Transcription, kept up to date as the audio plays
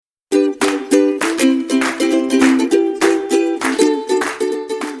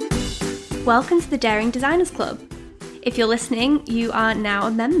Welcome to the Daring Designers Club. If you're listening, you are now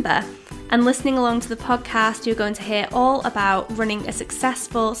a member. And listening along to the podcast, you're going to hear all about running a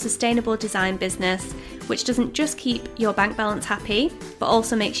successful, sustainable design business, which doesn't just keep your bank balance happy, but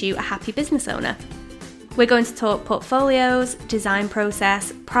also makes you a happy business owner. We're going to talk portfolios, design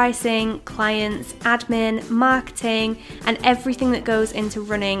process, pricing, clients, admin, marketing, and everything that goes into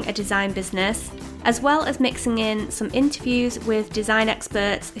running a design business, as well as mixing in some interviews with design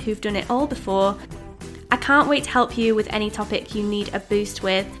experts who've done it all before. I can't wait to help you with any topic you need a boost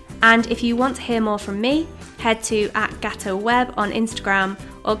with. And if you want to hear more from me, head to @GattoWeb on Instagram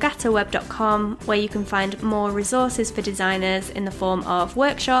or gattoweb.com, where you can find more resources for designers in the form of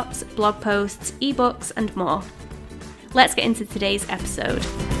workshops, blog posts, ebooks, and more. Let's get into today's episode.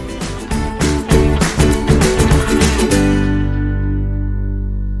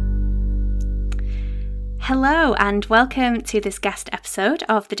 Hello and welcome to this guest episode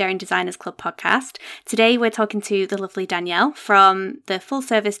of the Daring Designers Club podcast. Today we're talking to the lovely Danielle from the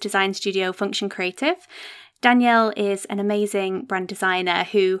full-service design studio Function Creative. Danielle is an amazing brand designer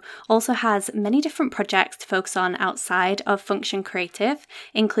who also has many different projects to focus on outside of Function Creative,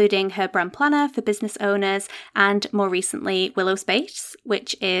 including her brand planner for business owners and more recently Willowspace,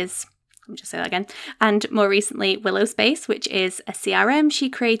 which is Willowspace, which is a CRM she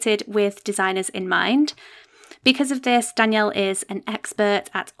created with designers in mind. Because of this, Danielle is an expert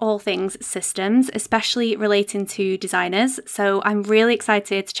at all things systems, especially relating to designers. So I'm really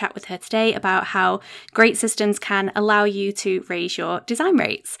excited to chat with her today about how great systems can allow you to raise your design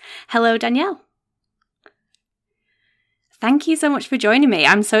rates. Hello, Danielle. Thank you so much for joining me.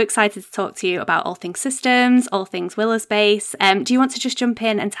 I'm so excited to talk to you about all things systems, all things Willowspace. Do you want to just jump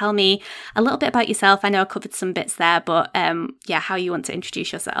in and tell me a little bit about yourself? I know I covered some bits there, but how you want to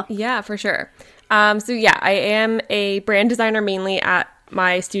introduce yourself. Yeah, for sure. I am a brand designer mainly at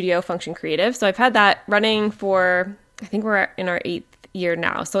my studio, Function Creative. So I've had that running for, I think we're in our 8th year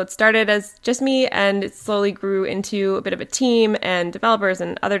now. So it started as just me and it slowly grew into a bit of a team and developers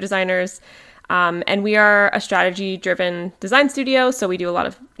and other designers. And we are a strategy-driven design studio, so we do a lot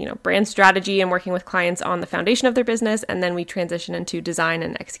of, brand strategy and working with clients on the foundation of their business, and then we transition into design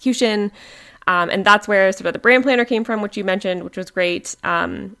and execution. And that's where sort of the brand planner came from, which you mentioned, which was great.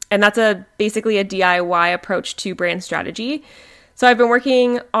 And that's basically a DIY approach to brand strategy. So I've been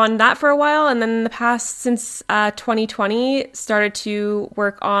working on that for a while, and then in the past, since 2020, started to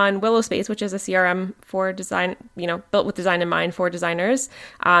work on Willowspace, which is a CRM for design, built with design in mind for designers,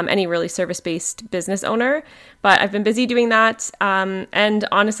 any really service-based business owner. But I've been busy doing that, and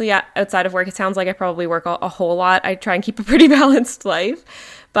honestly, outside of work, it sounds like I probably work a whole lot. I try and keep a pretty balanced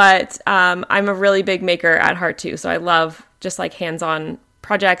life, but I'm a really big maker at heart too, so I love just like hands-on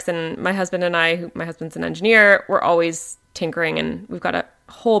projects, and my husband and I, my husband's an engineer, we're always tinkering, and we've got a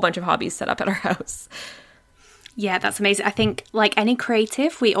whole bunch of hobbies set up at our house. Yeah, that's amazing. I think like any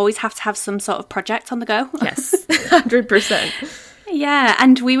creative, we always have to have some sort of project on the go. Yes, 100%. Yeah,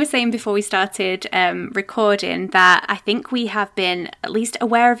 and we were saying before we started recording that I think we have been at least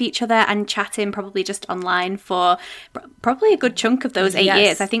aware of each other and chatting probably just online for probably a good chunk of those 8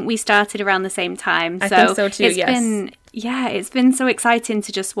 years. I think we started around the same time. I think so too, It's been so exciting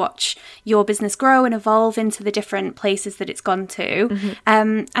to just watch your business grow and evolve into the different places that it's gone to. Mm-hmm.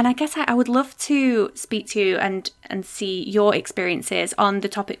 And I guess I would love to speak to you and see your experiences on the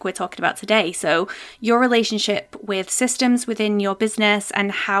topic we're talking about today. So your relationship with systems within your business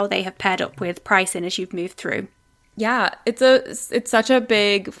and how they have paired up with pricing as you've moved through. Yeah, it's such a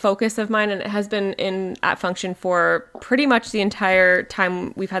big focus of mine, and it has been at Function for pretty much the entire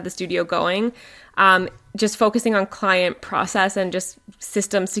time we've had the studio going. Just focusing on client process and just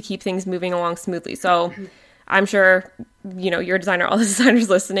systems to keep things moving along smoothly. So I'm sure, you're a designer, all the designers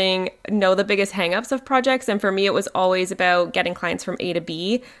listening know the biggest hangups of projects. And for me, it was always about getting clients from A to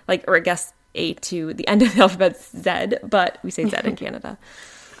B, or I guess A to the end of the alphabet, Z, but we say Z in Canada.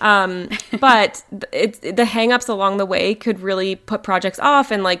 But the hangups along the way could really put projects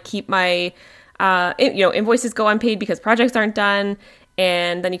off and keep my, invoices go unpaid because projects aren't done.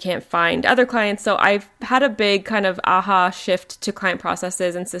 And then you can't find other clients. So I've had a big kind of aha shift to client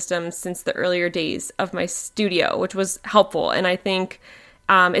processes and systems since the earlier days of my studio, which was helpful. And I think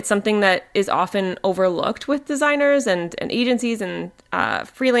it's something that is often overlooked with designers and agencies and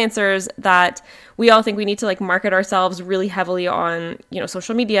freelancers, that we all think we need to market ourselves really heavily on,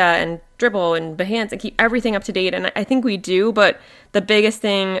 social media and Dribbble and Behance and keep everything up to date. And I think we do. But the biggest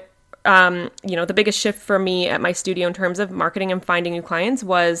thing, the biggest shift for me at my studio in terms of marketing and finding new clients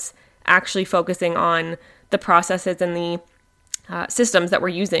was actually focusing on the processes and the systems that we're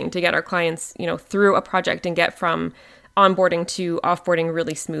using to get our clients, through a project and get from onboarding to offboarding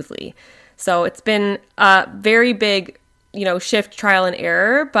really smoothly. So it's been a very big, shift, trial and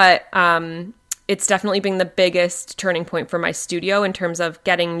error, but it's definitely been the biggest turning point for my studio in terms of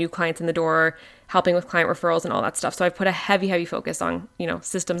getting new clients in the door, helping with client referrals and all that stuff. So I've put a heavy, heavy focus on,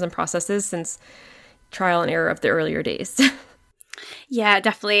 systems and processes since trial and error of the earlier days. Yeah,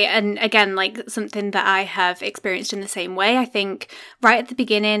 definitely. And again, like something that I have experienced in the same way. I think right at the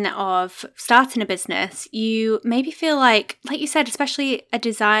beginning of starting a business, you maybe feel like you said, especially a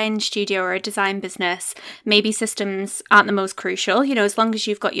design studio or a design business, maybe systems aren't the most crucial. As long as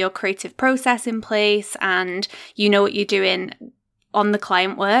you've got your creative process in place and you know what you're doing on the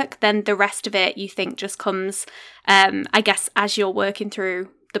client work, then the rest of it you think just comes, I guess, as you're working through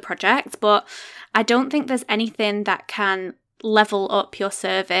the project. But I don't think there's anything that can level up your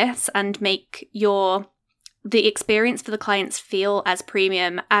service and make the experience for the clients feel as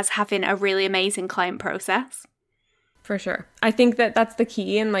premium as having a really amazing client process. For sure. I think that that's the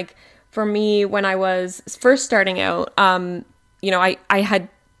key. And like for me, when I was first starting out, I had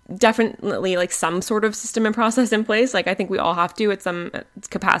definitely like some sort of system and process in place. Like I think we all have to at some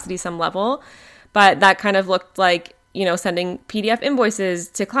capacity, some level, but that kind of looked like sending PDF invoices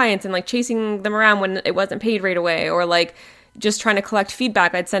to clients and like chasing them around when it wasn't paid right away, or like just trying to collect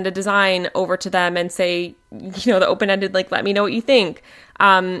feedback. I'd send a design over to them and say, the open-ended, like, let me know what you think.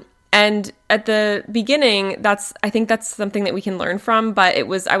 And at the beginning, I think that's something that we can learn from, but I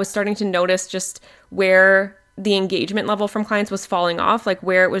was starting to notice just where the engagement level from clients was falling off, like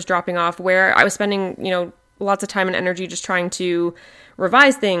where it was dropping off, where I was spending, lots of time and energy just trying to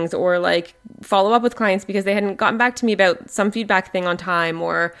revise things or like follow up with clients because they hadn't gotten back to me about some feedback thing on time,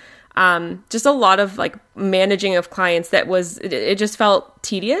 or just a lot of like managing of clients that it just felt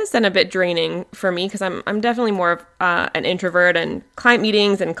tedious and a bit draining for me, because I'm definitely more of an introvert, and client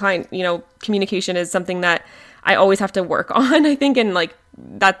meetings and client communication is something that I always have to work on, I think, and like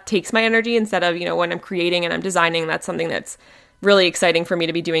that takes my energy instead of when I'm creating and I'm designing, that's something that's really exciting for me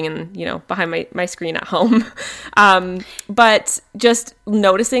to be doing in, behind my screen at home. But just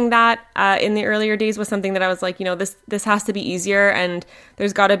noticing that in the earlier days was something that I was like, this has to be easier, and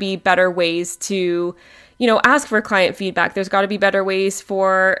there's got to be better ways to, ask for client feedback. There's got to be better ways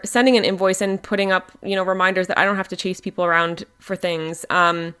for sending an invoice and putting up, reminders that I don't have to chase people around for things.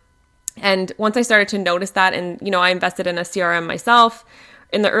 And once I started to notice that, and, I invested in a CRM myself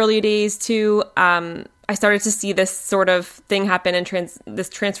in the early days too, I started to see this sort of thing happen and this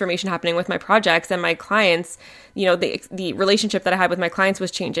transformation happening with my projects and my clients. The relationship that I had with my clients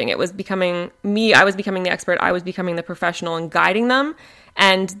was changing. It was becoming me. I was becoming the expert. I was becoming the professional and guiding them.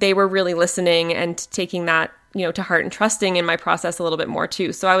 And they were really listening and taking that, to heart and trusting in my process a little bit more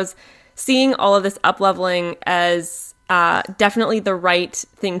too. So I was seeing all of this up-leveling as definitely the right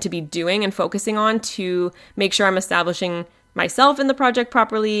thing to be doing and focusing on to make sure I'm establishing myself in the project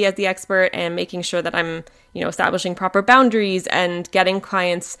properly as the expert, and making sure that I'm, establishing proper boundaries and getting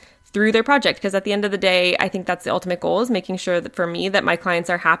clients through their project. Because at the end of the day, I think that's the ultimate goal, is making sure that for me that my clients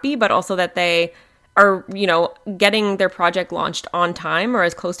are happy, but also that they are, getting their project launched on time or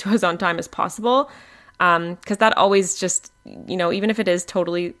as close to as on time as possible. Because that always just, even if it is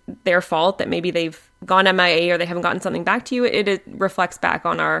totally their fault that maybe they've gone MIA or they haven't gotten something back to you, it reflects back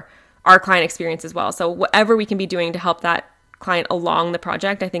on our client experience as well. So whatever we can be doing to help that client along the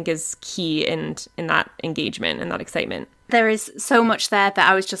project, I think is key in that engagement and that excitement. There is so much there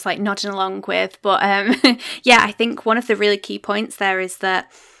that I was just like nodding along with. But yeah, I think one of the really key points there is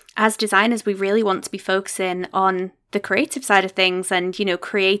that as designers, we really want to be focusing on the creative side of things and,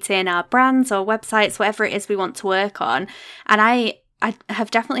 creating our brands or websites, whatever it is we want to work on. And I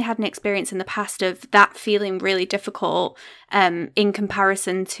have definitely had an experience in the past of that feeling really difficult in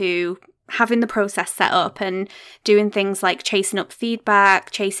comparison to having the process set up and doing things like chasing up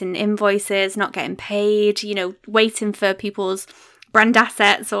feedback, chasing invoices, not getting paid, waiting for people's brand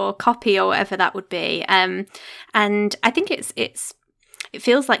assets or copy or whatever that would be. And I think it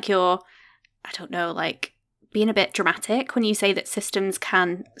feels like you're, I don't know, like being a bit dramatic when you say that systems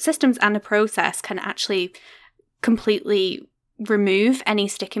and a process can actually completely remove any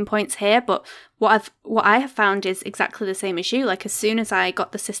sticking points here. But what I have found is exactly the same as you. Like as soon as I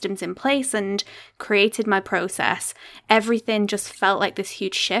got the systems in place and created my process, everything just felt like this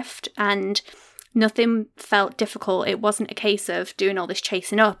huge shift and nothing felt difficult. It wasn't a case of doing all this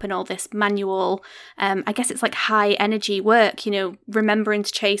chasing up and all this manual, I guess it's like high energy work, remembering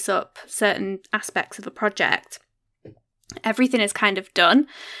to chase up certain aspects of a project. Everything is kind of done,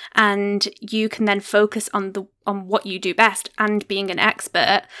 and you can then focus on what you do best and being an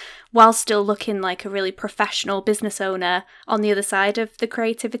expert while still looking like a really professional business owner on the other side of the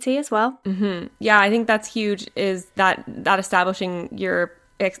creativity as well. Mm-hmm. Yeah, I think that's huge, is that establishing your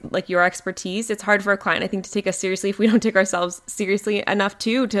like your expertise. It's hard for a client, I think, to take us seriously if we don't take ourselves seriously enough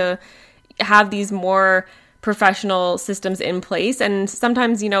too, to have these more professional systems in place. And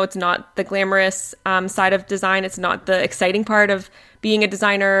sometimes, it's not the glamorous side of design. It's not the exciting part of being a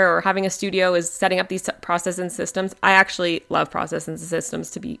designer or having a studio, is setting up these processes and systems. I actually love processes and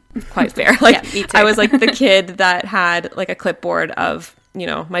systems, to be quite fair. Like, yeah, me too. I was like the kid that had like a clipboard of,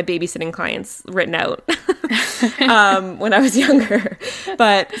 my babysitting clients written out when I was younger.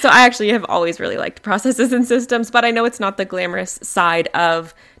 But so I actually have always really liked processes and systems, but I know it's not the glamorous side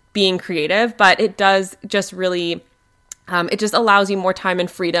of being creative, but it does just really, it just allows you more time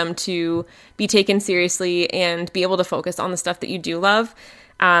and freedom to be taken seriously and be able to focus on the stuff that you do love.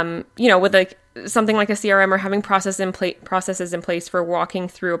 With like something like a CRM or having processes in place for walking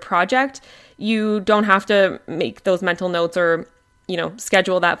through a project, you don't have to make those mental notes or,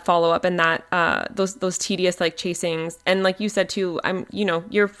 schedule that follow up and that, those tedious like chasings. And like you said too,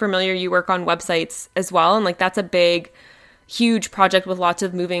 you're familiar, you work on websites as well. And like, that's a big, huge project with lots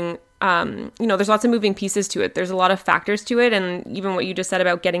of moving, there's lots of moving pieces to it. There's a lot of factors to it. And even what you just said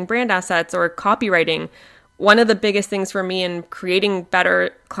about getting brand assets or copywriting, one of the biggest things for me in creating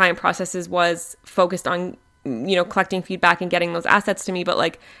better client processes was focused on, collecting feedback and getting those assets to me. But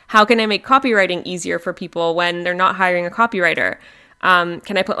like, how can I make copywriting easier for people when they're not hiring a copywriter?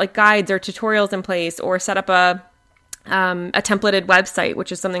 Can I put like guides or tutorials in place, or set up a templated website,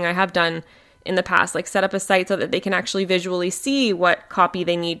 which is something I have done in the past, like set up a site so that they can actually visually see what copy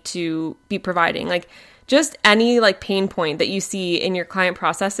they need to be providing. Like, just any like pain point that you see in your client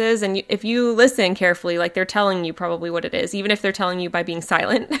processes. And if you listen carefully, like, they're telling you probably what it is, even if they're telling you by being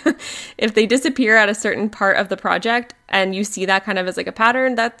silent. If they disappear at a certain part of the project and you see that kind of as like a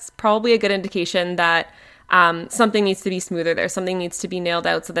pattern, that's probably a good indication that something needs to be smoother there. Something needs to be nailed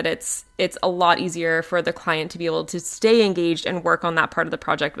out so that it's a lot easier for the client to be able to stay engaged and work on that part of the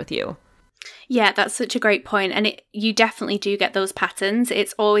project with you. Yeah, that's such a great point. And you definitely do get those patterns.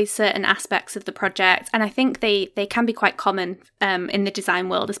 It's always certain aspects of the project. And I think they can be quite common in the design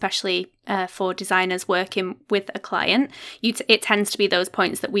world, especially for designers working with a client. It tends to be those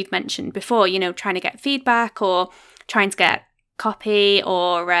points that we've mentioned before, trying to get feedback or trying to get copy,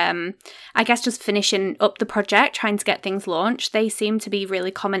 or I guess just finishing up the project, trying to get things launched. They seem to be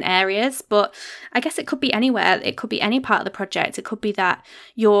really common areas, but I guess it could be anywhere. It could be any part of the project. It could be that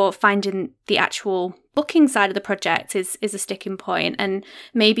you're finding the actual booking side of the project is a sticking point, and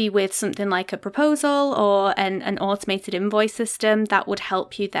maybe with something like a proposal or an automated invoice system that would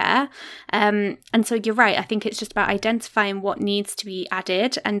help you there. And so you're right. I think it's just about identifying what needs to be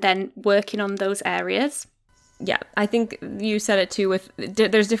added and then working on those areas. Yeah, I think you said it too,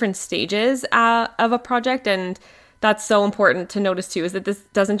 there's different stages of a project, and that's so important to notice too, is that this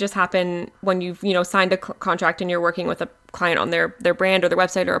doesn't just happen when you've, signed a contract and you're working with a client on their brand or their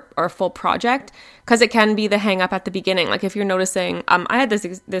website or a full project, because it can be the hang up at the beginning. Like, if you're noticing, I had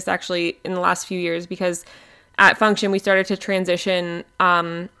this actually in the last few years, because at Function, we started to transition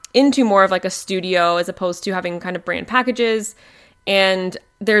into more of like a studio as opposed to having kind of brand packages. And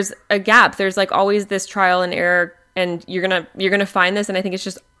there's a gap. There's like always this trial and error, and you're gonna find this. And I think it's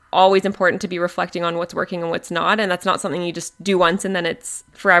just always important to be reflecting on what's working and what's not. And that's not something you just do once and then it's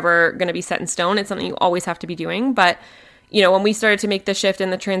forever going to be set in stone. It's something you always have to be doing. But, when we started to make the shift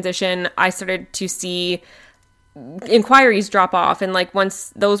and the transition, I started to see inquiries drop off. And like,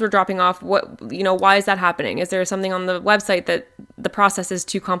 once those were dropping off, why is that happening? Is there something on the website that the process is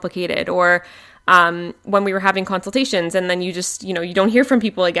too complicated? Or when we were having consultations and then you just, you don't hear from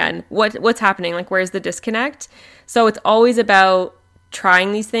people again, what's happening? Like, where's the disconnect? So it's always about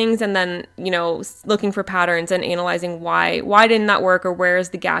trying these things and then, looking for patterns and analyzing why didn't that work, or where is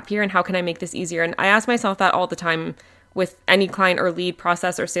the gap here and how can I make this easier? And I ask myself that all the time with any client or lead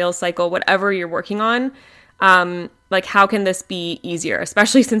process or sales cycle, whatever you're working on. Like, how can this be easier?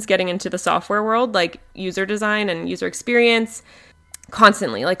 Especially since getting into the software world, like user design and user experience,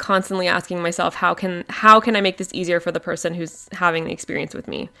 constantly asking myself, how can I make this easier for the person who's having the experience with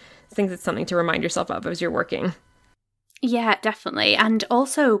me? I think it's something to remind yourself of as you're working. Yeah, definitely. And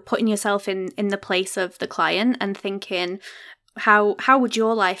also putting yourself in the place of the client and thinking, how would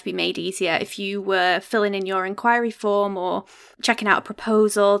your life be made easier if you were filling in your inquiry form or checking out a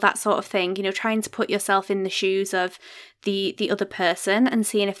proposal, that sort of thing, trying to put yourself in the shoes of the other person and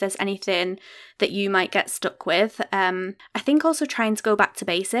seeing if there's anything that you might get stuck with. I think also trying to go back to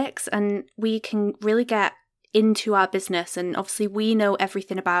basics, and we can really get into our business, and obviously we know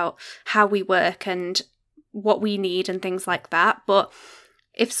everything about how we work and what we need and things like that. But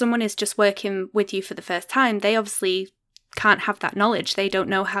if someone is just working with you for the first time, they obviously can't have that knowledge. They don't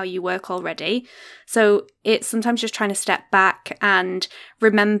know how you work already. So it's sometimes just trying to step back and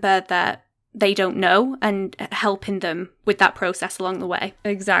remember that they don't know and helping them with that process along the way.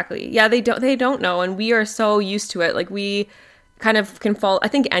 Exactly. Yeah, they don't know. And we are so used to it. Like we kind of can fall, I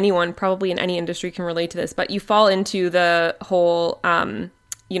think anyone probably in any industry can relate to this, but you fall into the whole, my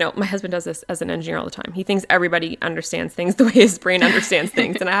husband does this as an engineer all the time. He thinks everybody understands things the way his brain understands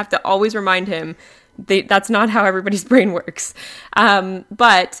things. And I have to always remind him that's not how everybody's brain works.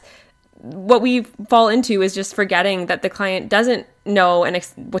 But what we fall into is just forgetting that the client doesn't know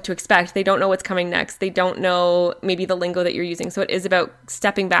what to expect. They don't know what's coming next. They don't know maybe the lingo that you're using. So it is about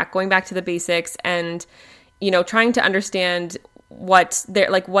stepping back, going back to the basics and, trying to understand what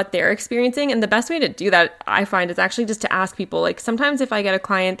they're experiencing. And the best way to do that, I find, is actually just to ask people. Like sometimes if I get a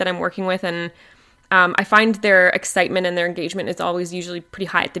client that I'm working with and I find their excitement and their engagement is always usually pretty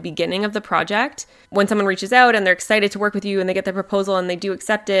high at the beginning of the project. When someone reaches out and they're excited to work with you and they get their proposal and they do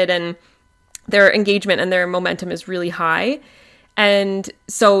accept it and their engagement and their momentum is really high. And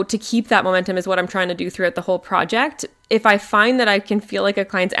so to keep that momentum is what I'm trying to do throughout the whole project. If I find that I can feel like a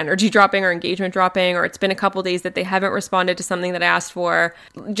client's energy dropping or engagement dropping, or it's been a couple days that they haven't responded to something that I asked for,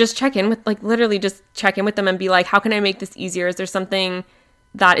 just check in with, literally just check in with them and be like, how can I make this easier? Is there something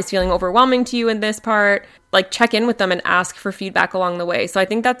that is feeling overwhelming to you in this part? Check in with them and ask for feedback along the way. So I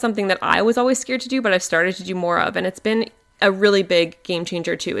think that's something that I was always scared to do, but I've started to do more of. And it's been a really big game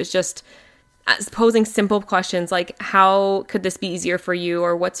changer too, is just posing simple questions like, how could this be easier for you?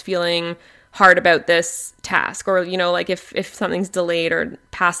 Or what's feeling hard about this task? Or, if something's delayed or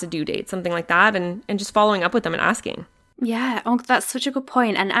past a due date, something like that. And just following up with them and asking. Yeah, that's such a good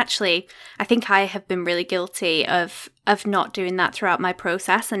point. And actually, I think I have been really guilty of not doing that throughout my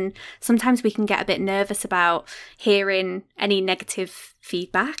process. And sometimes we can get a bit nervous about hearing any negative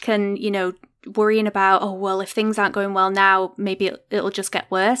feedback and, worrying about, if things aren't going well now, maybe it'll just get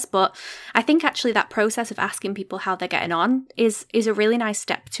worse. But I think actually that process of asking people how they're getting on is a really nice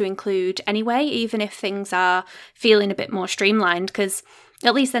step to include anyway, even if things are feeling a bit more streamlined, because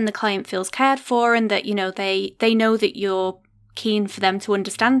at least then the client feels cared for and that, they know that you're keen for them to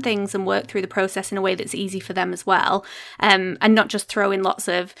understand things and work through the process in a way that's easy for them as well. And not just throw in lots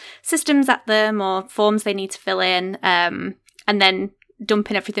of systems at them or forms they need to fill in, and then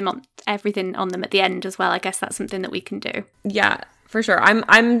dumping everything on them at the end as well. I guess that's something that we can do. Yeah, for sure.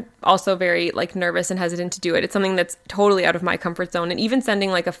 I'm also very nervous and hesitant to do it. It's something that's totally out of my comfort zone. And even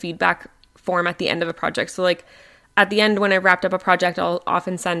sending a feedback form at the end of a project. So at the end, when I wrapped up a project, I'll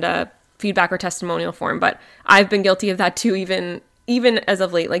often send a feedback or testimonial form. But I've been guilty of that too, even as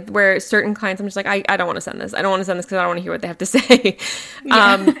of late, where certain clients, I'm just I don't want to send this. I don't want to send this because I don't want to hear what they have to say.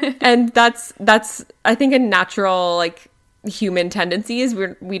 Yeah. And that's I think a natural human tendency is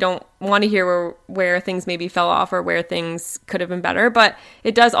we don't want to hear where things maybe fell off or where things could have been better, but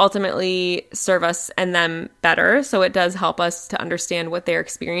it does ultimately serve us and them better. So it does help us to understand what they're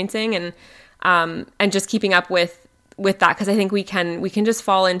experiencing and just keeping up with that. Cause I think we can just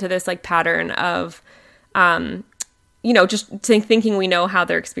fall into this pattern of, just thinking we know how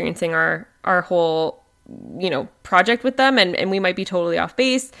they're experiencing our whole, project with them. And we might be totally off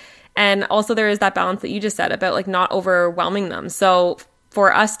base. And also there is that balance that you just said about not overwhelming them. So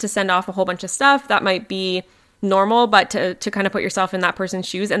for us to send off a whole bunch of stuff, that might be normal, but to kind of put yourself in that person's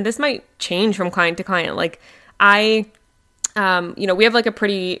shoes. And this might change from client to client. We have a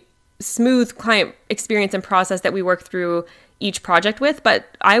pretty smooth client experience and process that we work through each project with, but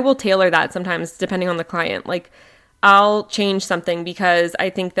I will tailor that sometimes depending on the client. I'll change something because I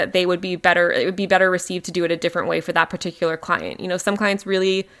think that it would be better received to do it a different way for that particular client. Some clients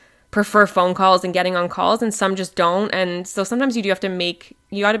really prefer phone calls and getting on calls and some just don't. And so sometimes you got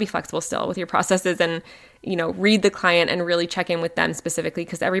to be flexible still with your processes and, read the client and really check in with them specifically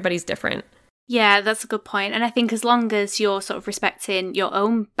because everybody's different. Yeah, that's a good point. And I think as long as you're sort of respecting your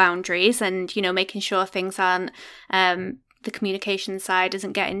own boundaries and, making sure things aren't, the communication side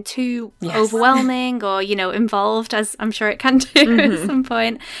isn't getting too overwhelming or, involved, as I'm sure it can do at some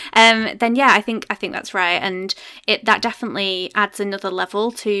point, then yeah, I think that's right. And that definitely adds another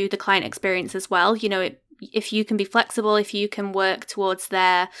level to the client experience as well. If you can be flexible, if you can work towards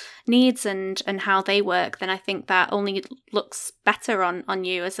their needs and how they work, then I think that only looks better on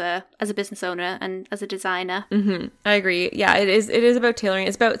you as a business owner and as a designer. Mm-hmm. I agree. Yeah, it is about tailoring.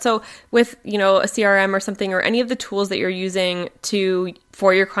 It's about, so with, a CRM or something or any of the tools that you're using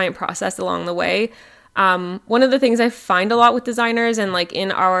for your client process along the way, one of the things I find a lot with designers and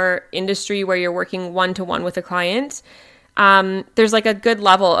in our industry where you're working one-to-one with a client, there's a good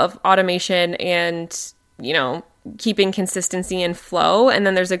level of automation and keeping consistency and flow. And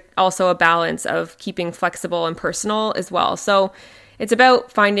then there's also a balance of keeping flexible and personal as well. So it's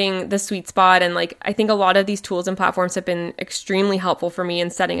about finding the sweet spot. And like, I think a lot of these tools and platforms have been extremely helpful for me in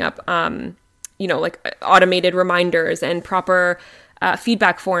setting up, like automated reminders and proper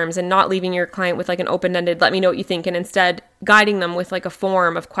feedback forms, and not leaving your client with like an open-ended, let me know what you think, and instead guiding them with like a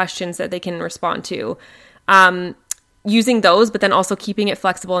form of questions that they can respond to. Using those, but then also keeping it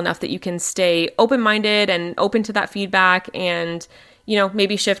flexible enough that you can stay open-minded and open to that feedback, and,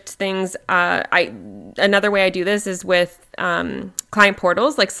 maybe shift things. Another way I do this is with client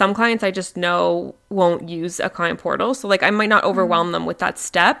portals. Like some clients I just know won't use a client portal. So like I might not overwhelm them with that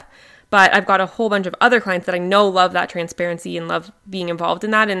step, but I've got a whole bunch of other clients that I know love that transparency and love being involved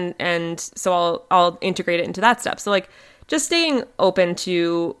in that. And so I'll integrate it into that step. So like just staying open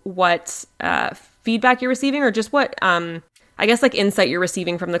to what feedback you're receiving, or just what, I guess, like insight you're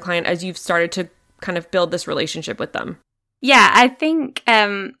receiving from the client as you've started to kind of build this relationship with them. Yeah, I think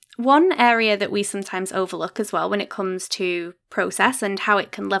one area that we sometimes overlook as well when it comes to process and how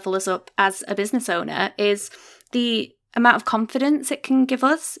it can level us up as a business owner is the amount of confidence it can give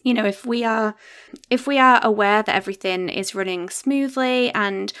us. If we are aware that everything is running smoothly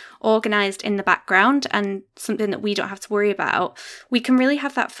and organized in the background and something that we don't have to worry about, we can really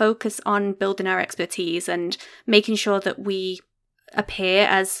have that focus on building our expertise and making sure that we appear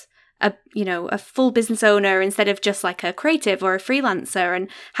as a full business owner instead of just like a creative or a freelancer. And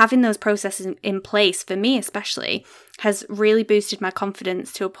having those processes in place, for me especially, has really boosted my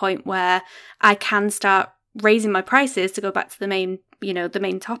confidence to a point where I can start raising my prices, to go back to the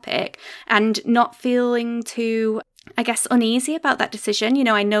main topic, and not feeling too, I guess, uneasy about that decision.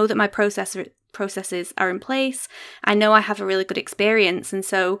 I know that my processes are in place. I know I have a really good experience. And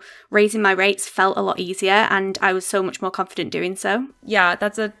so raising my rates felt a lot easier, and I was so much more confident doing so. Yeah,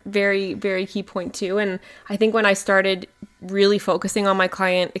 that's a very, very key point too. And I think when I started really focusing on my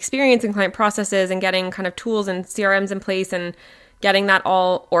client experience and client processes and getting kind of tools and CRMs in place and getting that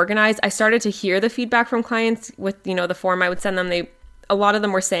all organized, I started to hear the feedback from clients with, the form I would send them. A lot of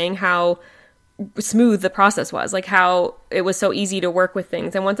them were saying how smooth the process was, like how it was so easy to work with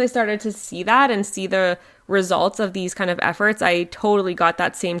things. And once I started to see that and see the results of these kind of efforts, I totally got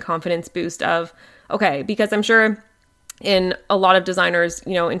that same confidence boost of, okay, because I'm sure in a lot of designers,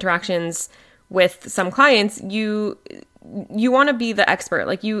 interactions with some clients, you want to be the expert.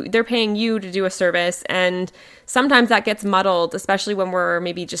 Like they're paying you to do a service. And sometimes that gets muddled, especially when we're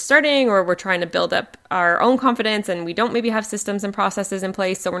maybe just starting or we're trying to build up our own confidence and we don't maybe have systems and processes in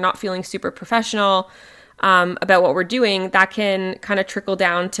place. So we're not feeling super professional about what we're doing. That can kind of trickle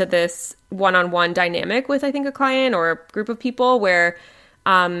down to this one-on-one dynamic with, I think, a client or a group of people where,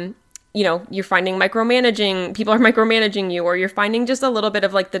 you're finding people are micromanaging you, or you're finding just a little bit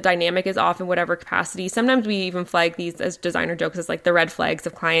of like the dynamic is off in whatever capacity. Sometimes we even flag these as designer jokes as like the red flags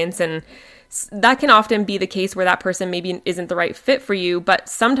of clients. And that can often be the case where that person maybe isn't the right fit for you. But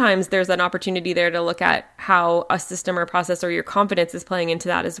sometimes there's an opportunity there to look at how a system or process or your confidence is playing into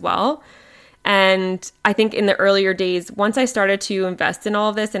that as well. And I think in the earlier days, once I started to invest in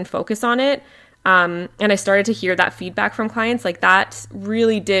all of this and focus on it, and I started to hear that feedback from clients, like that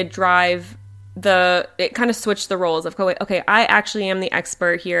really did drive it kind of switched the roles of, okay, I actually am the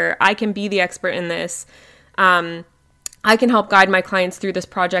expert here. I can be the expert in this. I can help guide my clients through this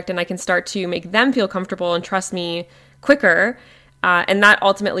project, and I can start to make them feel comfortable and trust me quicker. And that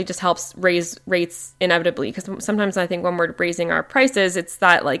ultimately just helps raise rates inevitably, because sometimes I think when we're raising our prices, it's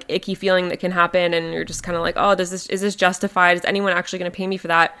that like icky feeling that can happen, and you're just kind of like, oh, is this justified? Is anyone actually going to pay me for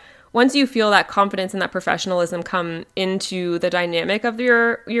that? Once you feel that confidence and that professionalism come into the dynamic of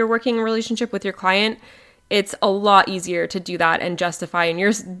your working relationship with your client, it's a lot easier to do that and justify in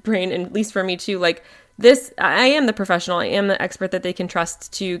your brain, and at least for me too, like this, I am the professional, I am the expert that they can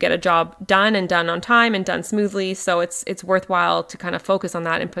trust to get a job done and done on time and done smoothly. So it's worthwhile to kind of focus on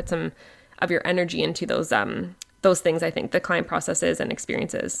that and put some of your energy into those things, I think, the client processes and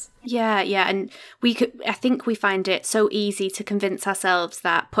experiences. Yeah. And I think we find it so easy to convince ourselves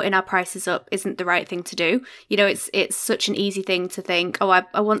that putting our prices up isn't the right thing to do. It's such an easy thing to think, oh,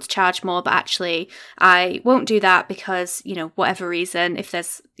 I want to charge more, but actually I won't do that because, whatever reason, if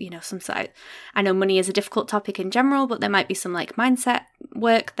there's, some side, I know money is a difficult topic in general, but there might be some like mindset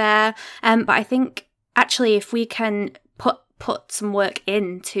work there. But I think actually if we can put some work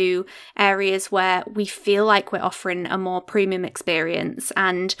into areas where we feel like we're offering a more premium experience,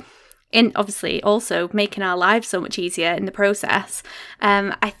 and in obviously also making our lives so much easier in the process,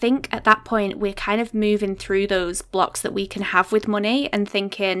 I think at that point we're kind of moving through those blocks that we can have with money and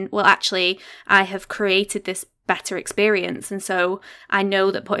thinking, well, actually, I have created this better experience. And so I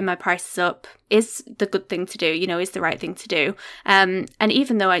know that putting my prices up is the good thing to do, is the right thing to do. And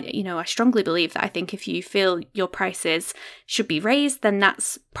even though I strongly believe that I think if you feel your prices should be raised, then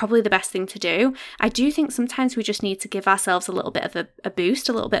that's probably the best thing to do. I do think sometimes we just need to give ourselves a little bit of a boost,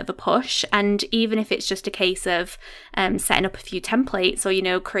 a little bit of a push. And even if it's just a case of setting up a few templates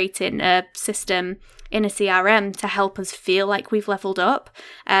or, creating a system in a CRM to help us feel like we've leveled up,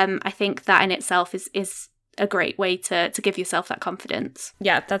 I think that in itself is a great way to give yourself that confidence.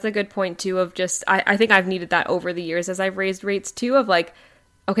 Yeah, that's a good point too, of just, I think I've needed that over the years as I've raised rates too, of like,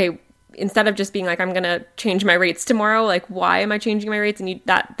 okay, instead of just being like, I'm going to change my rates tomorrow, like, why am I changing my rates? And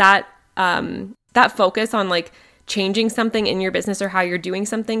that focus on like changing something in your business or how you're doing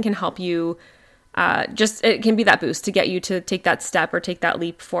something can help you, it can be that boost to get you to take that step or take that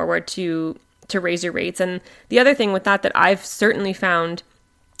leap forward to raise your rates. And the other thing with that I've certainly found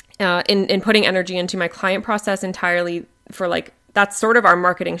in putting energy into my client process entirely for like, that's sort of our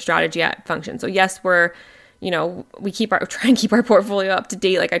marketing strategy at Function. So yes, we're, we try and keep our portfolio up to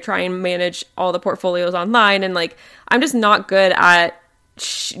date. Like I try and manage all the portfolios online, and like, I'm just not good at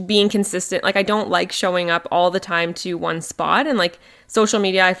being consistent. Like I don't like showing up all the time to one spot, and like social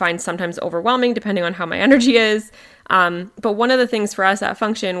media, I find sometimes overwhelming depending on how my energy is. But one of the things for us at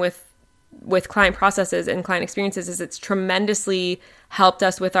Function with client processes and client experiences is it's tremendously helped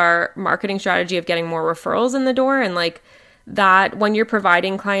us with our marketing strategy of getting more referrals in the door. And like that, when you're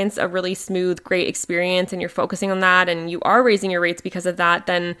providing clients a really smooth, great experience and you're focusing on that and you are raising your rates because of that,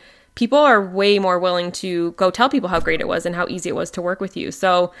 then people are way more willing to go tell people how great it was and how easy it was to work with you.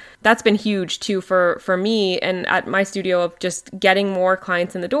 So that's been huge too for me and at my studio, of just getting more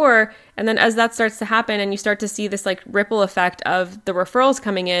clients in the door. And then as that starts to happen and you start to see this like ripple effect of the referrals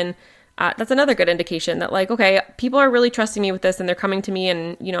coming in, that's another good indication that like, okay, people are really trusting me with this and they're coming to me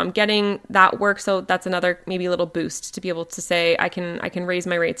and, I'm getting that work. So that's another maybe a little boost to be able to say, I can raise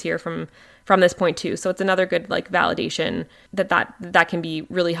my rates here from this point too. So it's another good like validation that can be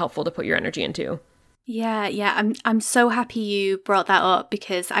really helpful to put your energy into. Yeah. I'm so happy you brought that up,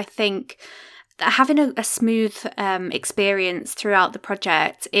 because I think that having a smooth experience throughout the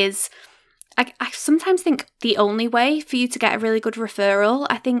project is, I sometimes think, the only way for you to get a really good referral.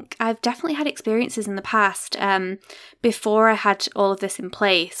 I think I've definitely had experiences in the past, before I had all of this in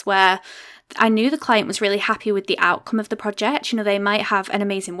place, where I knew the client was really happy with the outcome of the project. They might have an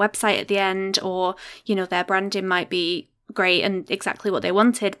amazing website at the end, or, their branding might be great and exactly what they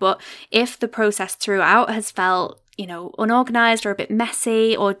wanted. But if the process throughout has felt, unorganized or a bit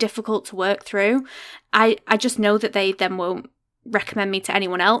messy or difficult to work through, I just know that they then won't recommend me to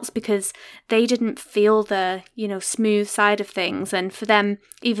anyone else, because they didn't feel the, smooth side of things. And for them,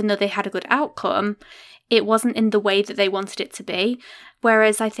 even though they had a good outcome, it wasn't in the way that they wanted it to be.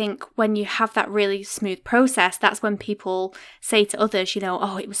 Whereas I think when you have that really smooth process, that's when people say to others,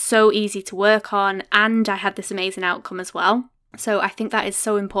 oh, it was so easy to work on and I had this amazing outcome as well. So I think that is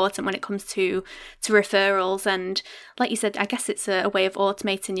so important when it comes to referrals. And like you said, I guess it's a way of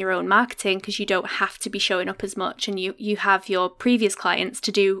automating your own marketing, because you don't have to be showing up as much, and you have your previous clients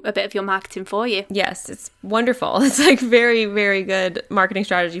to do a bit of your marketing for you. Yes, it's wonderful. It's like very, very good marketing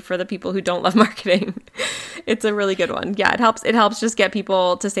strategy for the people who don't love marketing. It's a really good one. Yeah, it helps just get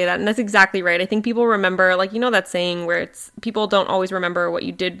people to say that. And that's exactly right. I think people remember, like, that saying where it's people don't always remember what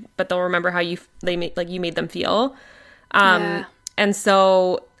you did, but they'll remember how you made them feel. Yeah. And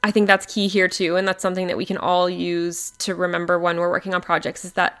so I think that's key here too. And that's something that we can all use to remember when we're working on projects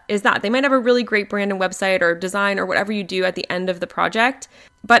is that they might have a really great brand and website or design or whatever you do at the end of the project.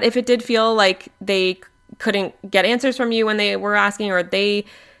 But if it did feel like they couldn't get answers from you when they were asking, or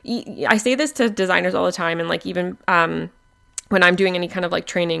I say this to designers all the time. And like, even, when I'm doing any kind of like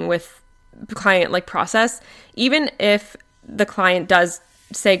training with client like process, even if the client does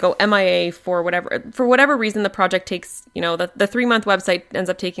say go MIA for whatever reason, the project takes, the 3-month website ends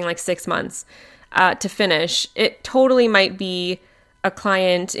up taking like 6 months to finish. It totally might be a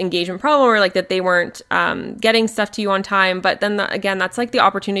client engagement problem, or like that they weren't getting stuff to you on time. But then again, that's like the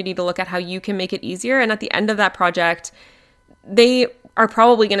opportunity to look at how you can make it easier. And at the end of that project, they are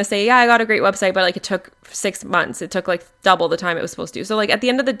probably going to say, yeah, I got a great website, but like it took 6 months. It took like double the time it was supposed to. So like at the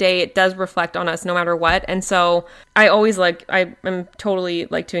end of the day, it does reflect on us no matter what. And so I always I'm totally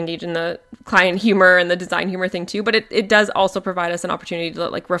like to engage in the client humor and the design humor thing too. But it does also provide us an opportunity to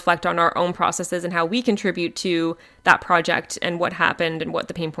like reflect on our own processes and how we contribute to that project and what happened and what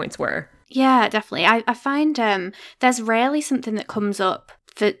the pain points were. Yeah, definitely. I find there's rarely something that comes up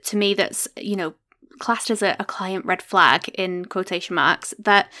to me that's, classed as a client red flag in quotation marks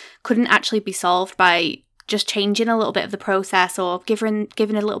that couldn't actually be solved by just changing a little bit of the process, or giving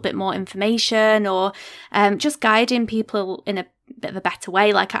a little bit more information, or just guiding people in a bit of a better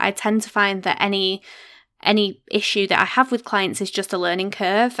way. Like, I tend to find that any issue that I have with clients is just a learning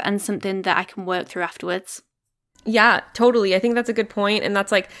curve and something that I can work through afterwards. Yeah, totally. I think that's a good point. And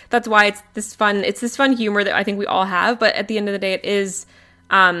that's why it's this fun humor that I think we all have. But at the end of the day, it is,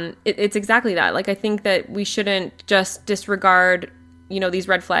 it's exactly that. Like, I think that we shouldn't just disregard, these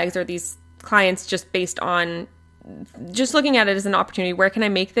red flags or these clients just based on just looking at it as an opportunity. Where can I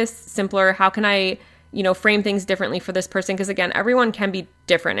make this simpler? How can I, frame things differently for this person? Because again, everyone can be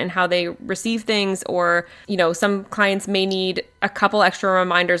different in how they receive things, or, some clients may need a couple extra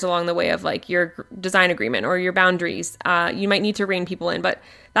reminders along the way of like your design agreement or your boundaries. You might need to rein people in, but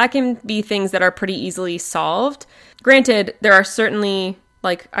that can be things that are pretty easily solved. Granted, there are certainly,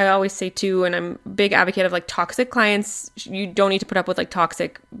 like I always say too, and I'm a big advocate of like toxic clients. You don't need to put up with like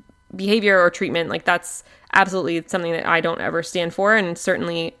toxic behavior or treatment. Like, that's absolutely something that I don't ever stand for, and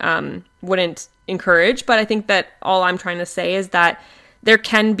certainly wouldn't encourage. But I think that all I'm trying to say is that there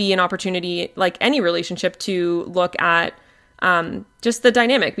can be an opportunity, like any relationship, to look at just the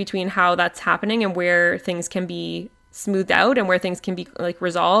dynamic between how that's happening and where things can be smoothed out and where things can be like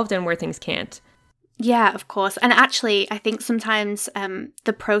resolved and where things can't. Yeah, of course. And actually, I think sometimes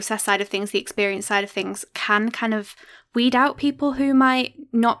the process side of things, the experience side of things, can kind of weed out people who might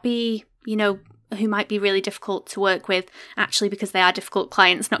not be, who might be really difficult to work with, actually, because they are difficult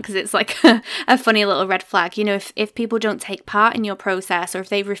clients, not because it's like a funny little red flag. If people don't take part in your process, or if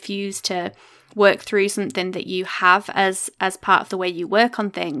they refuse to work through something that you have as part of the way you work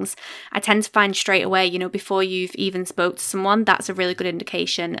on things, I tend to find straight away, before you've even spoke to someone, that's a really good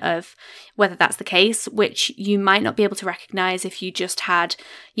indication of whether that's the case, which you might not be able to recognize if you just had,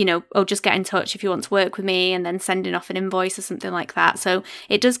 just get in touch if you want to work with me, and then sending off an invoice or something like that. So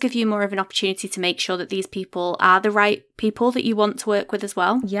it does give you more of an opportunity to make sure that these people are the right people that you want to work with as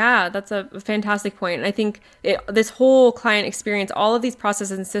well. Yeah, that's a fantastic point. And I think this whole client experience, all of these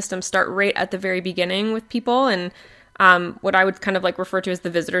processes and systems start right at the very beginning with people. And what I would kind of like refer to as the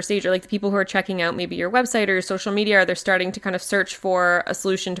visitor stage, or like the people who are checking out maybe your website or your social media, or they're starting to kind of search for a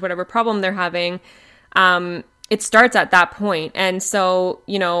solution to whatever problem they're having. It starts at that point. And so,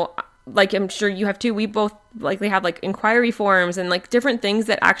 like I'm sure you have too, we both likely have like inquiry forms and like different things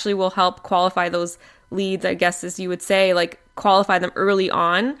that actually will help qualify those leads, I guess, as you would say, like qualify them early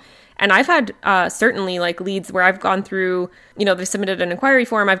on. And I've had certainly like leads where I've gone through, they've submitted an inquiry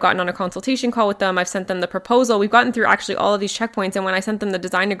form, I've gotten on a consultation call with them, I've sent them the proposal, we've gotten through actually all of these checkpoints. And when I sent them the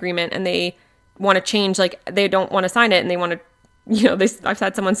design agreement and they want to change, like they don't want to sign it and they want to, I've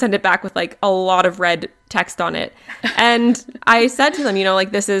had someone send it back with like a lot of red text on it. And I said to them,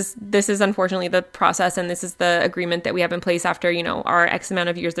 like this is unfortunately the process, and this is the agreement that we have in place after, our X amount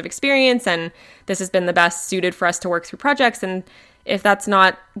of years of experience. And this has been the best suited for us to work through projects. And if that's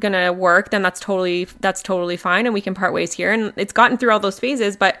not going to work, then that's totally fine. And we can part ways here. And it's gotten through all those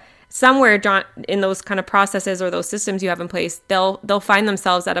phases, but somewhere in those kind of processes or those systems you have in place, they'll find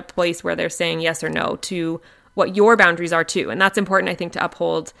themselves at a place where they're saying yes or no to what your boundaries are too. And that's important, I think, to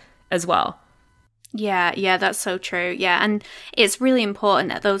uphold as well. Yeah, that's so true. Yeah. And it's really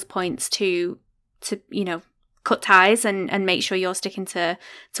important at those points to cut ties and make sure you're sticking to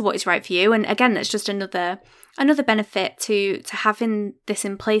what is right for you. And again, that's just another benefit to having this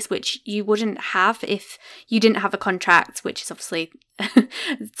in place, which you wouldn't have if you didn't have a contract, which is obviously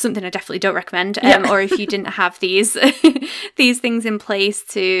something I definitely don't recommend. Or if you didn't have these these things in place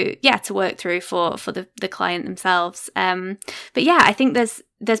to work through for the client themselves. But yeah, I think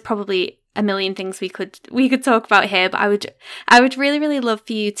there's probably a million things we could talk about here, but I would really, really love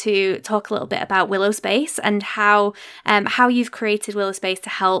for you to talk a little bit about Willowspace and how you've created Willowspace to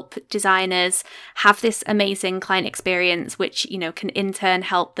help designers have this amazing client experience, which can in turn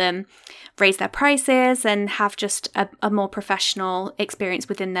help them raise their prices and have just a more professional experience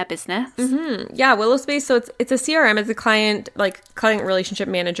within their business. Mm-hmm. Yeah, Willowspace. So it's a CRM, it's a client relationship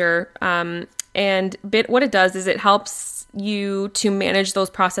manager, and what it does is it helps you to manage those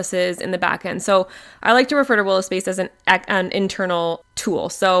processes in the back end. So I like to refer to Willowspace as an internal tool.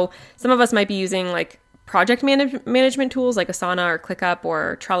 So some of us might be using like project management tools like Asana or ClickUp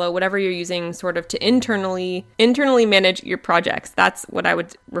or Trello, whatever you're using sort of to internally manage your projects. That's what I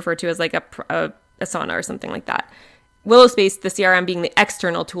would refer to as like a Asana or something like that. Willowspace, the CRM, being the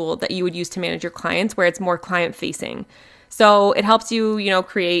external tool that you would use to manage your clients, where it's more client facing. So it helps you,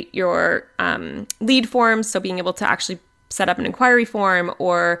 create your lead forms. So being able to actually set up an inquiry form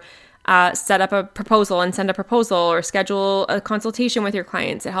or set up a proposal and send a proposal or schedule a consultation with your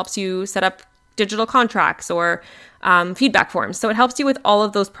clients. It helps you set up digital contracts or feedback forms. So it helps you with all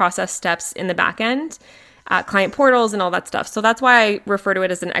of those process steps in the back end. client portals and all that stuff. So that's why I refer to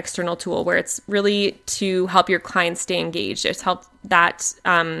it as an external tool, where it's really to help your clients stay engaged. It's help that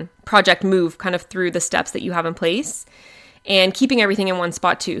project move kind of through the steps that you have in place, and keeping everything in one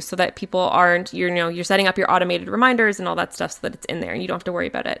spot too, so that people aren't, you're setting up your automated reminders and all that stuff so that it's in there and you don't have to worry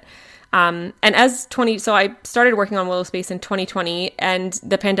about it. So I started working on Willowspace in 2020, and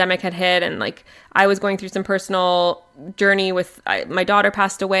the pandemic had hit, and like I was going through some personal journey with my daughter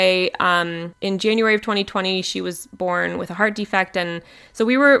passed away in January of 2020. She was born with a heart defect, and so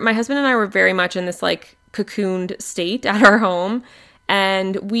my husband and I were very much in this like cocooned state at our home.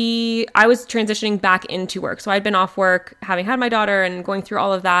 And I was transitioning back into work. So I'd been off work, having had my daughter and going through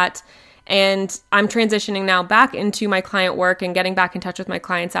all of that. And I'm transitioning now back into my client work and getting back in touch with my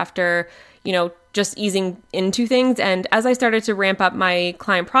clients after, just easing into things. And as I started to ramp up my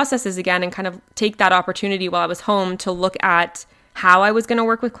client processes again and kind of take that opportunity while I was home to look at how I was going to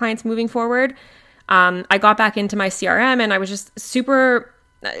work with clients moving forward, I got back into my CRM, and I was just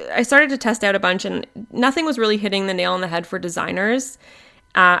I started to test out a bunch, and nothing was really hitting the nail on the head for designers.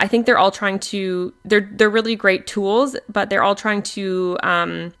 I think they're all trying to, they're really great tools, but they're all trying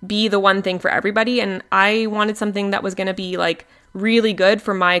to be the one thing for everybody. And I wanted something that was going to be like really good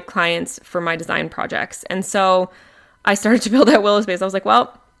for my clients, for my design projects. And so I started to build out Willowspace. I was like,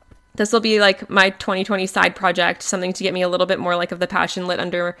 well, this will be like my 2020 side project, something to get me a little bit more like of the passion lit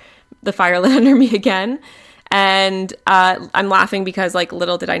under me again. And I'm laughing because like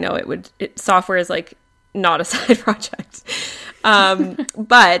little did I know software is like not a side project.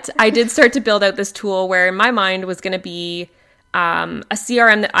 But I did start to build out this tool where in my mind was going to be a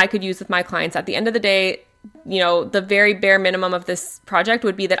CRM that I could use with my clients. At the end of the day, the very bare minimum of this project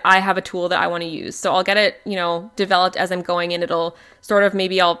would be that I have a tool that I want to use. So I'll get it, developed as I'm going, and it'll sort of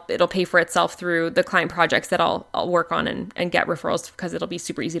it'll pay for itself through the client projects that I'll work on and get referrals, because it'll be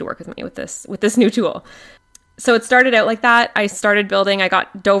super easy to work with me with this new tool. So it started out like that. I started building, I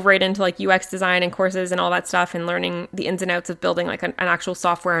dove right into like UX design and courses and all that stuff, and learning the ins and outs of building like an actual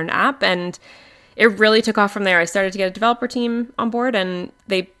software and app. And it really took off from there. I started to get a developer team on board, and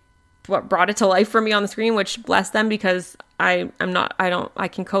they brought it to life for me on the screen, which bless them, because I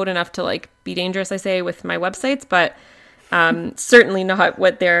can code enough to like be dangerous, I say, with my websites, but certainly not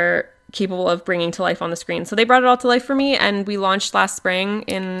what they're capable of bringing to life on the screen. So they brought it all to life for me, and we launched last spring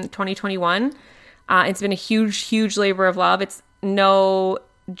in 2021. It's been a huge, huge labor of love. It's no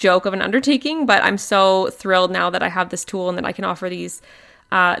joke of an undertaking, but I'm so thrilled now that I have this tool and that I can offer this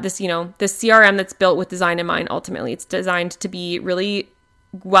CRM that's built with design in mind. Ultimately, it's designed to be really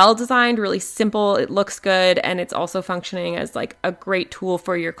well designed, really simple. It looks good, and it's also functioning as like a great tool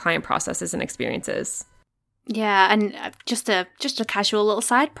for your client processes and experiences. Yeah, and just a casual little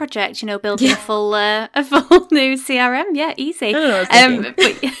side project, building a full new CRM. Yeah, easy.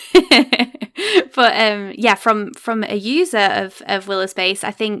 But from a user of Willowspace, I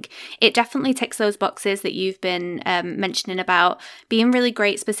think it definitely ticks those boxes that you've been mentioning about being really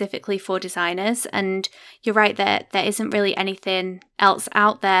great specifically for designers. And you're right that there isn't really anything else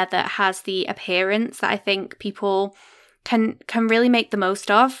out there that has the appearance that I think people can really make the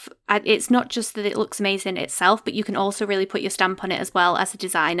most of. It's not just that it looks amazing itself, but you can also really put your stamp on it as well as a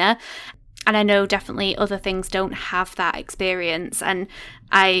designer. And I know definitely other things don't have that experience. And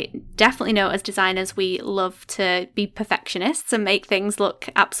I definitely know as designers, we love to be perfectionists and make things look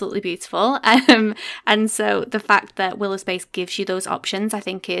absolutely beautiful. And so the fact that Willowspace gives you those options, I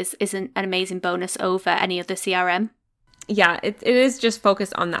think is an amazing bonus over any other CRM. Yeah, it is just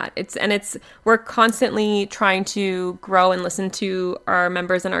focused on that. We're constantly trying to grow and listen to our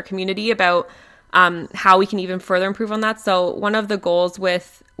members in our community about how we can even further improve on that. So one of the goals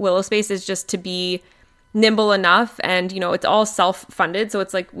with Willowspace is just to be nimble enough, and it's all self-funded. So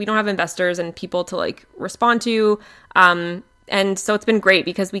it's like we don't have investors and people to like respond to. And so it's been great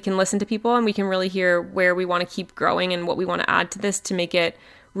because we can listen to people and we can really hear where we want to keep growing and what we want to add to this to make it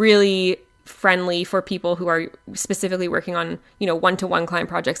really friendly for people who are specifically working on, one-to-one client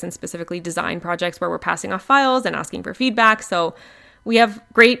projects and specifically design projects where we're passing off files and asking for feedback. So we have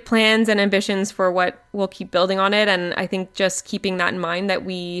great plans and ambitions for what we'll keep building on it. And I think just keeping that in mind, that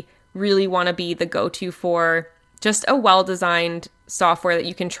we really want to be the go-to for just a well-designed software that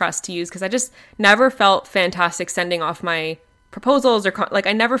you can trust to use. Because I just never felt fantastic sending off my proposals or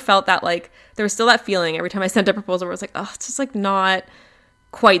I never felt that like there was still that feeling every time I sent a proposal where I was like, oh, it's just like not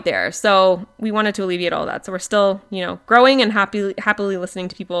quite there. So we wanted to alleviate all that. So we're still, growing and happily listening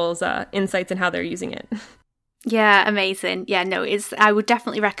to people's insights and how they're using it. Yeah, amazing. Yeah, no, I would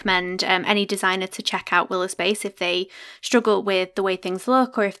definitely recommend any designer to check out Willowspace if they struggle with the way things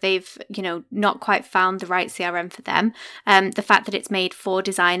look, or if they've, not quite found the right CRM for them. The fact that it's made for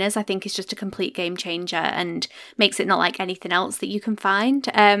designers, I think, is just a complete game changer and makes it not like anything else that you can find.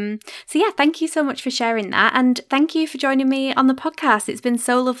 So yeah, thank you so much for sharing that. And thank you for joining me on the podcast. It's been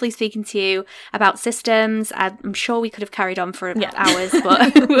so lovely speaking to you about systems. I'm sure we could have carried on for hours,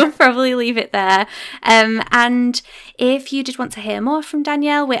 but we'll probably leave it there. And if you did want to hear more from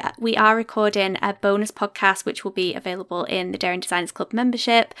Danielle, we are recording a bonus podcast, which will be available in the Daring Designers Club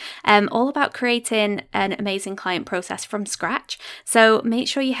membership, all about creating an amazing client process from scratch. So make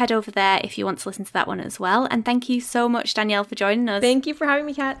sure you head over there if you want to listen to that one as well. And thank you so much, Danielle, for joining us. Thank you for having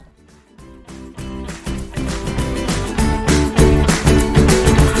me, Kat.